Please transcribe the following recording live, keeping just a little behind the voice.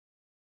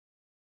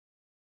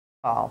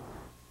Call.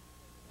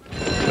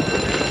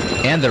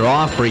 And they're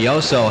off.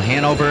 Brioso.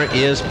 Hanover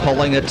is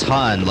pulling a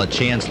ton.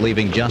 LaChance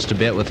leaving just a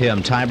bit with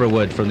him.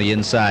 Tiberwood from the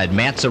inside.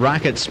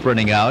 Matsuraket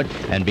sprinting out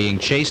and being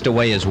chased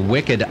away is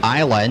Wicked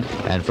Island.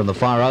 And from the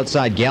far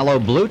outside, Gallo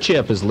Blue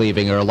Chip is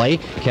leaving early.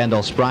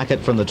 Kendall Sprocket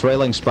from the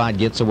trailing spot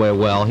gets away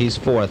well. He's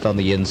fourth on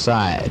the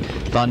inside.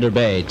 Thunder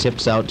Bay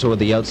tips out toward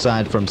the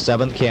outside from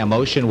seventh.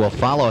 CAMOTION will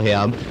follow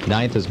him.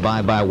 Ninth is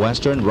Bye Bye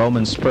Western.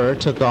 Roman Spur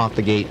took off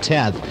the gate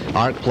 10th.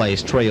 Arc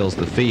Place trails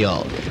the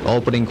field.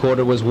 Opening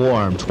quarter was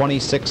warm.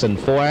 26-4.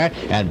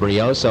 And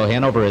Brioso.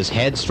 Hanover is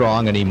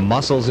headstrong and he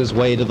muscles his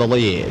way to the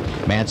lead.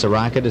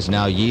 Matsuraket is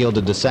now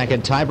yielded to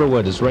second.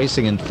 Tiberwood is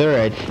racing in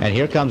third. And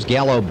here comes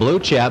Gallo Blue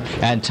Chip.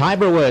 And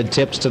Tiberwood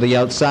tips to the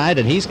outside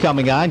and he's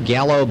coming on.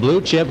 Gallo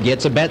Blue Chip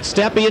gets a bet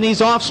steppy and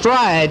he's off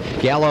stride.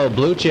 Gallo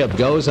Blue Chip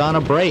goes on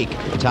a break.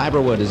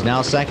 Tiberwood is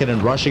now second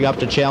and rushing up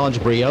to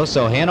challenge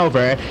Brioso.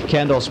 Hanover.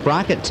 Kendall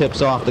Sprocket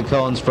tips off the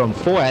cones from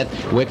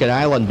fourth. Wicked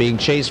Island being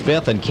chased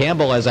fifth. And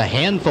Campbell has a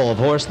handful of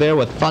horse there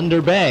with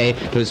Thunder Bay,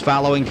 who's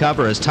following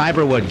cover as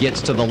Tiberwood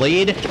gets to the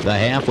lead. The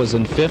half was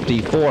in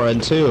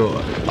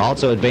 54-2.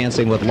 Also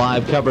advancing with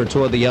live cover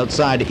toward the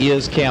outside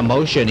is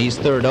CAMOTION. He's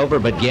third over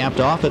but gapped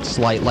off it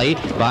slightly.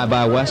 Bye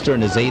Bye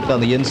Western is eighth on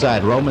the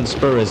inside. Roman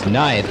Spur is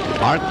ninth.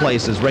 Arc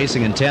Place is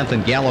racing in 10th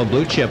and Gallo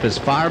Blue Chip is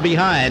far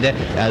behind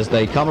as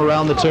they come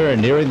around the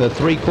turn nearing the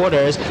three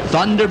quarters.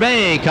 Thunder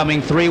Bay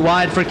coming three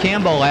wide for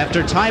Campbell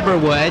after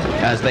Tiberwood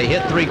as they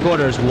hit three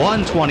quarters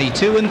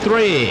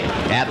 1:22-3.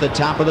 At the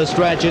top of the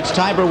stretch it's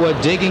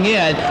Tiberwood digging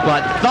in,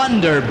 but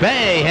Thunder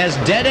Bay has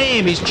dead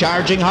aim. He's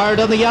charging hard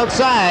on the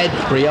outside.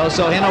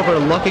 Brioso Hanover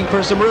looking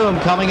for some room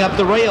coming up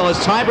the rail as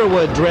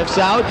Tiberwood drifts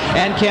out,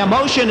 and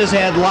CAMOTION has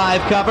had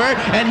live cover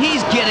and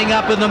he's getting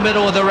up in the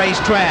middle of the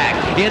racetrack.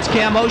 It's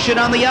CAMOTION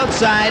on the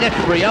outside.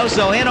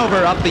 Brioso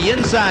Hanover up the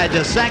inside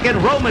to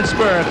second. Roman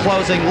Spur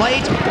closing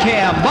late.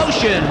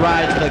 CAMOTION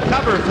rides the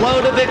cover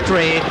flow to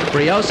victory.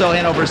 Brioso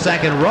Hanover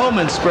second.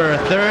 Roman Spur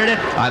third.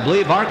 I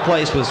believe Arc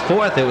Place was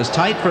fourth. It was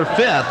tight for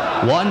fifth.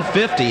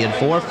 150 and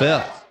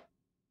 4/5.